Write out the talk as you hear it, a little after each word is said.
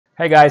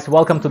Hey guys,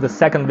 welcome to the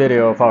second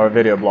video of our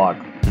video blog.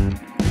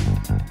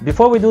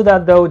 Before we do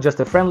that though, just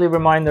a friendly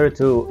reminder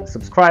to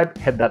subscribe,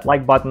 hit that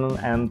like button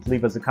and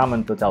leave us a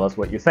comment to tell us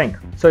what you think.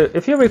 So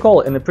if you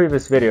recall in the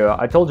previous video,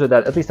 I told you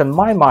that at least in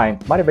my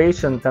mind,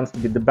 motivation tends to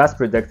be the best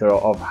predictor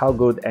of how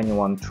good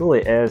anyone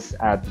truly is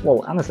at,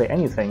 well, honestly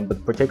anything,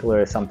 but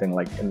particularly something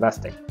like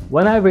investing.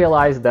 When I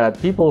realized that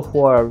people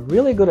who are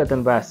really good at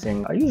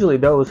investing are usually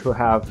those who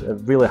have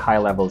really high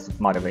levels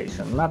of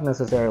motivation, not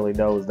necessarily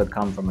those that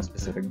come from a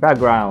specific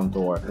background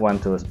or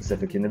went to a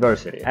specific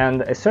university.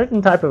 And a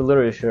certain type of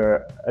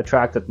literature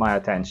attracted my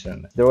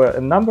attention. There were a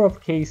number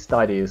of case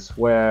studies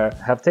where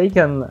have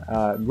taken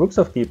groups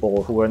of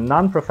people who were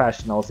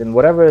non-professionals in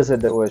whatever it is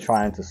that we're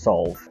trying to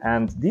solve.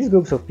 And these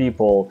groups of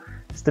people,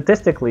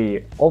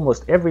 statistically,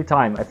 almost every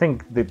time, I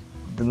think the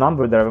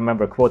number that I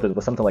remember quoted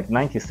was something like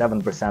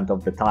 97%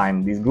 of the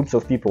time, these groups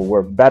of people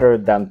were better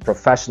than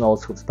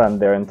professionals who spent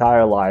their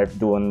entire life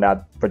doing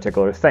that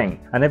particular thing.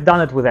 And they've done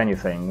it with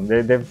anything.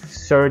 They've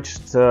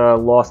searched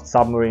lost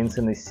submarines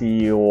in the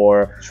sea,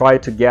 or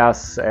tried to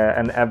guess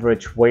an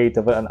average weight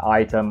of an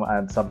item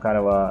at some kind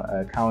of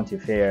a county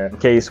fair. In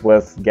case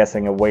with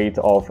guessing a weight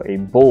of a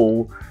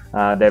bull,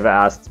 they've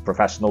asked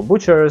professional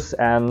butchers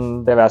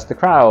and they've asked the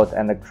crowd,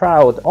 and the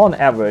crowd on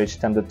average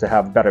tended to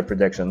have better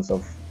predictions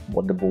of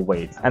what the bull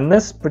weighs. And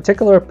this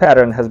particular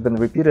pattern has been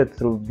repeated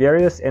through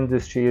various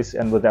industries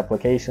and with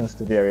applications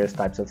to various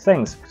types of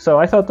things. So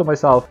I thought to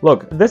myself,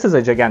 look, this is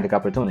a gigantic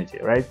opportunity,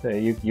 right?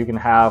 You can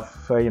have,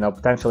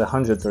 potentially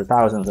hundreds or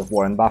thousands of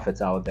Warren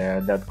Buffetts out there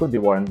that could be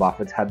Warren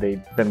Buffetts had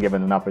they been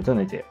given an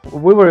opportunity.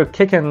 We were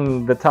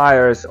kicking the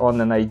tires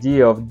on an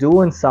idea of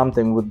doing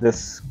something with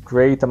this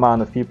great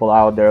amount of people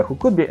out there who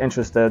could be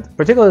interested,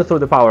 particularly through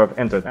the power of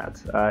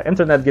internet.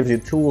 Internet gives you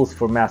tools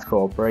for mass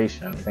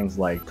cooperation, things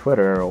like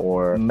Twitter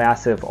or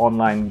massive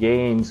online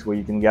games where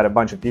you can get a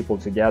bunch of people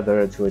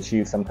together to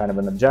achieve some kind of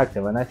an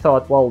objective. And I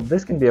thought, well,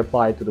 this can be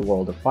applied to the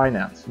world of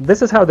finance.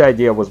 This is how the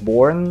idea was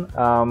born.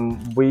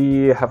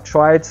 We have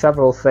tried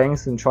several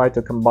things and tried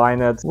to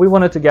combine it. We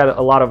wanted to get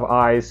a lot of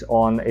eyes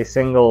on a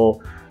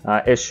single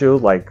issue,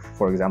 like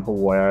for example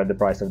where the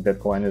price of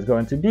Bitcoin is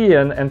going to be,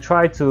 and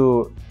try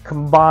to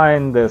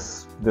combine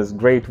this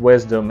great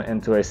wisdom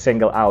into a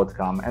single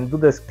outcome, and do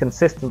this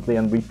consistently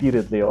and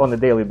repeatedly on a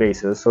daily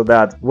basis, so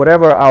that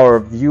whatever our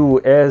view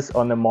is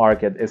on the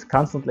market is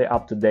constantly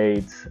up to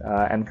date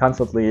and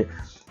constantly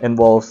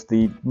involves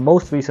the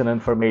most recent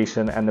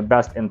information and the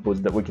best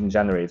inputs that we can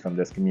generate from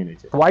this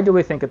community. Why do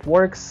we think it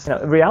works?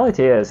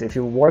 Reality is, if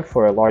you work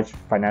for a large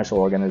financial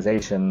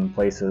organization,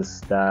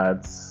 places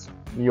that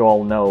you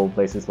all know,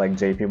 places like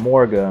JP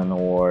Morgan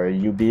or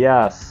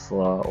UBS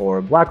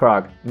or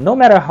BlackRock, no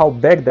matter how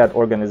big that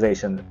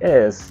organization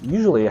is,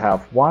 usually you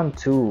have 1,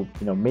 2,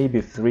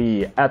 maybe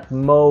 3, at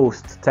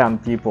most 10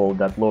 people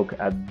that look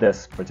at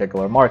this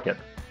particular market.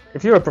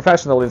 If you're a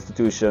professional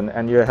institution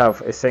and you have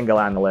a single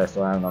analyst,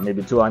 or I don't know,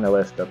 maybe 2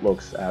 analysts that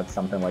looks at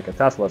something like a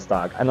Tesla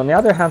stock, and on the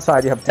other hand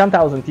side you have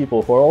 10,000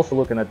 people who are also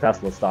looking at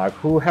Tesla stock,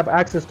 who have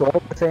access to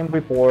all the same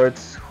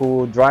reports,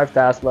 who drive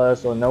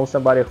Teslas or know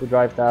somebody who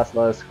drives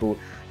Teslas, who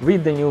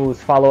read the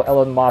news, follow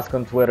Elon Musk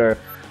on Twitter.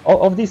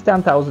 Of these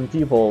 10,000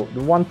 people, the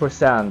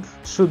 1%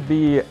 should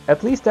be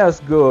at least as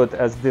good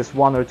as this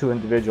 1 or 2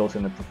 individuals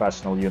in the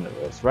professional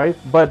universe, right?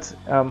 But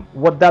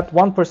what that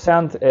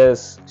 1%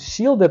 is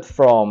shielded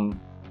from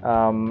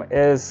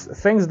is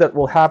things that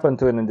will happen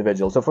to an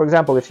individual. So for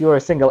example, if you're a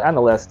single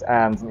analyst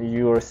and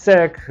you're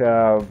sick,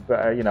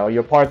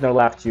 your partner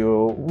left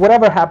you,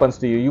 whatever happens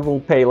to you, you will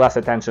pay less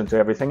attention to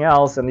everything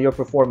else and your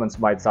performance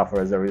might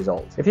suffer as a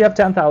result. If you have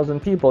 10,000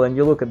 people and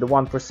you look at the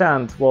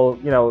 1%, well,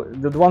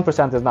 the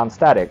 1% is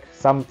non-static.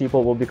 Some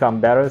people will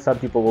become better, some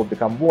people will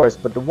become worse,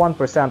 but the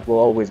 1% will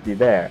always be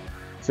there.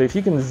 So if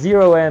you can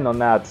zero in on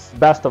that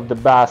best of the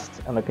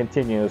best in a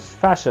continuous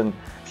fashion,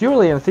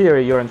 purely in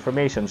theory, your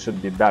information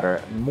should be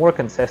better, more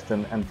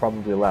consistent, and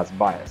probably less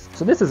biased.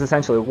 So this is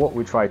essentially what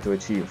we try to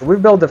achieve.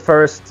 We've built the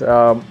first,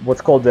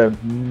 what's called the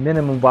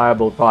minimum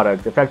viable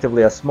product,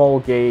 effectively a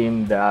small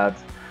game that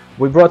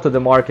we brought to the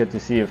market to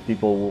see if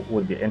people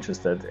would be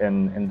interested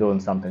in doing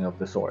something of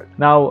the sort.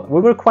 Now,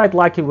 we were quite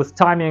lucky with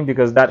timing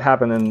because that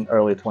happened in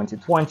early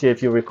 2020.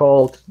 If you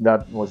recall,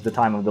 that was the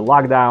time of the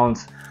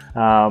lockdowns.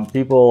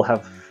 People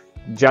have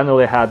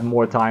generally had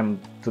more time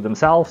to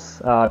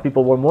themselves.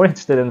 People were more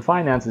interested in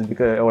finances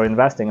or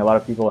investing. A lot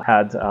of people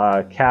had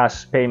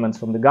cash payments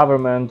from the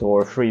government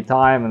or free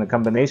time, and a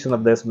combination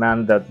of this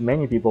meant that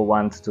many people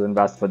want to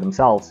invest for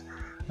themselves.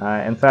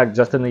 In fact,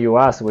 just in the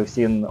US, we've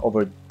seen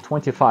over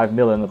 25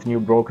 million of new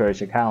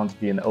brokerage accounts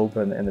being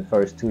opened in the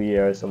first 2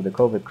 years of the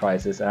COVID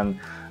crisis, and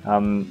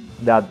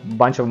that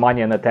bunch of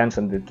money and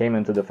attention that came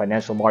into the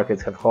financial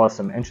markets have caused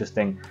some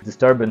interesting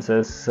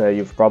disturbances.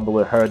 You've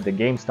probably heard the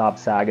GameStop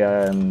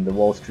saga and the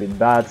Wall Street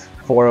Bet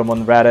forum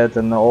on Reddit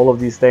and all of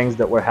these things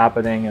that were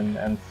happening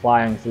and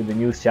flying through the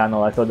news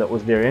channel. I thought that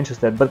was very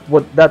interesting. But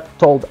what that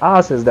told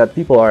us is that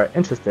people are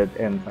interested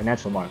in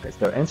financial markets.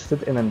 They're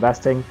interested in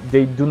investing.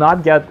 They do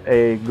not get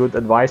a good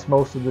advice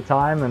most of the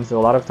time, and so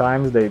a lot of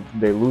times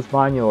they lose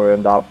money or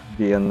end up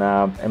being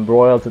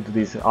embroiled into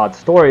these odd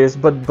stories,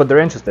 but they're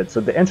interested.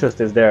 So the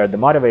interest is there, the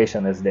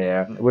motivation is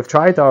there. We've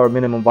tried our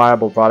minimum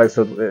viable product,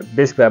 so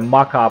basically a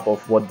mock-up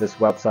of what this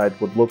website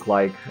would look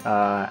like,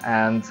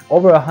 and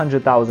over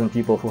 100,000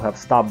 people who have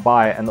stopped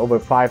by, and over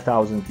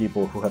 5,000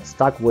 people who have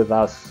stuck with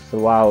us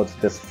throughout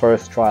this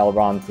first trial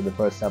run for the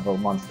first several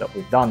months that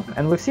we've done.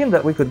 And we've seen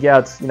that we could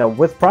get,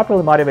 with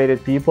properly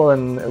motivated people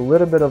and a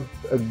little bit of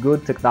a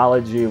good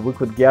technology, we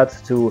could get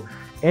to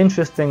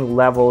interesting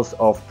levels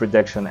of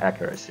prediction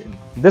accuracy.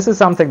 This is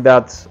something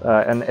that's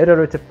an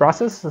iterative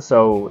process.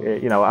 So,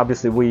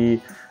 obviously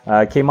we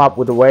came up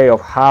with a way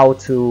of how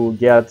to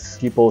get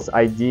people's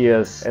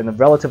ideas in a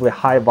relatively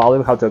high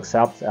volume, how to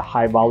accept a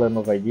high volume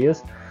of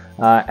ideas,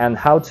 and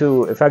how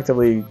to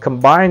effectively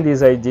combine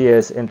these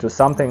ideas into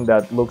something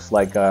that looks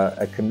like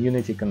a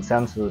community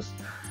consensus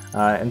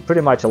in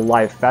pretty much a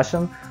live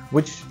fashion,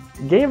 which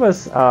gave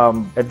us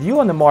a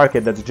view on the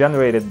market that's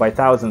generated by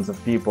thousands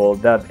of people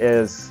that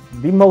is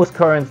the most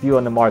current view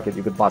on the market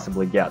you could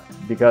possibly get,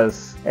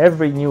 because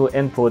every new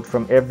input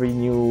from every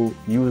new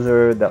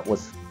user that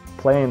was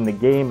playing the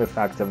game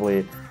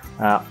effectively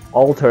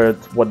altered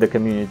what the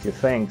community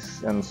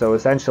thinks. And so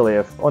essentially,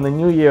 if on a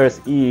New Year's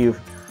Eve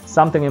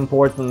something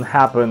important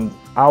happened,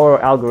 our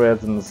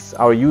algorithms,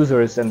 our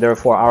users, and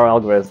therefore our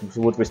algorithms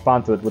would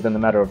respond to it within a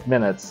matter of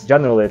minutes.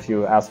 Generally, if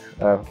you ask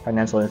a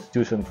financial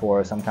institution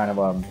for some kind of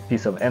a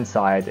piece of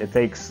insight, it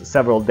takes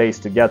several days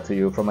to get to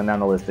you from an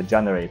analyst that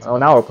generates.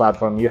 On our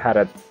platform, you had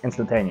it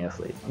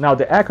instantaneously. Now,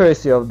 the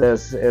accuracy of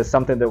this is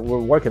something that we're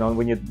working on.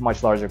 We need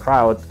much larger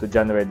crowd to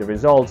generate the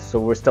results, so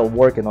we're still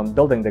working on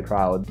building the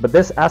crowd. But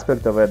this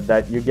aspect of it,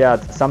 that you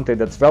get something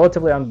that's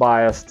relatively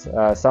unbiased,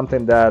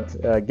 something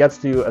that gets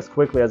to you as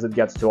quickly as it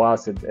gets to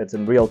us, it's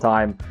in real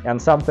time,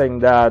 and something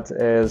that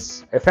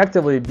is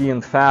effectively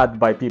being fed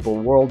by people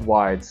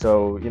worldwide.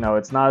 So,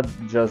 it's not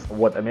just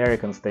what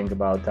Americans think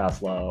about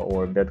Tesla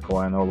or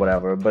Bitcoin or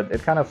whatever, but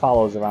it kind of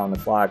follows around the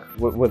clock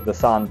with the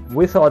sun.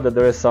 We thought that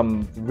there is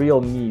some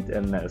real meat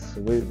in this.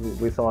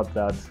 We thought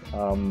that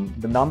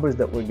the numbers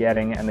that we're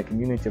getting and the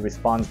community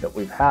response that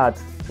we've had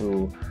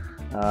to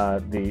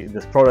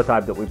this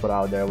prototype that we put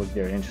out there was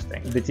very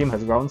interesting. The team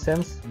has grown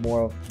since.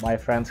 More of my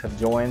friends have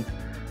joined,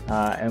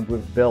 and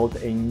we've built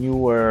a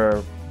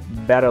newer,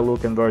 better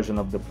looking version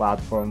of the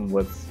platform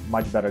with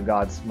much better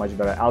guts, much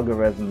better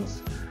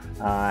algorithms,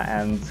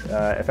 and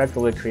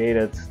effectively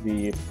created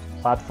the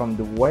platform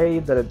the way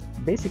that it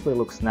basically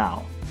looks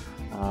now.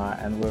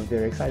 And we're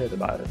very excited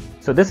about it.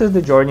 So this is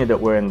the journey that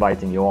we're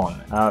inviting you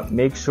on.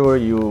 Make sure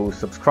you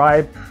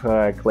subscribe,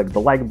 click the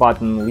like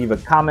button, leave a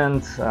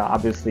comment.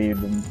 Obviously,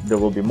 there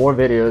will be more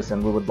videos,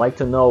 and we would like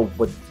to know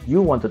what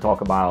you want to talk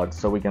about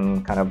so we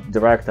can kind of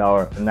direct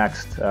our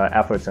next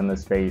efforts in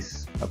this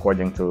space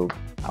according to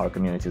our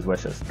community's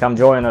wishes. Come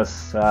join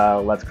us.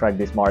 Let's crack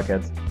this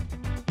market.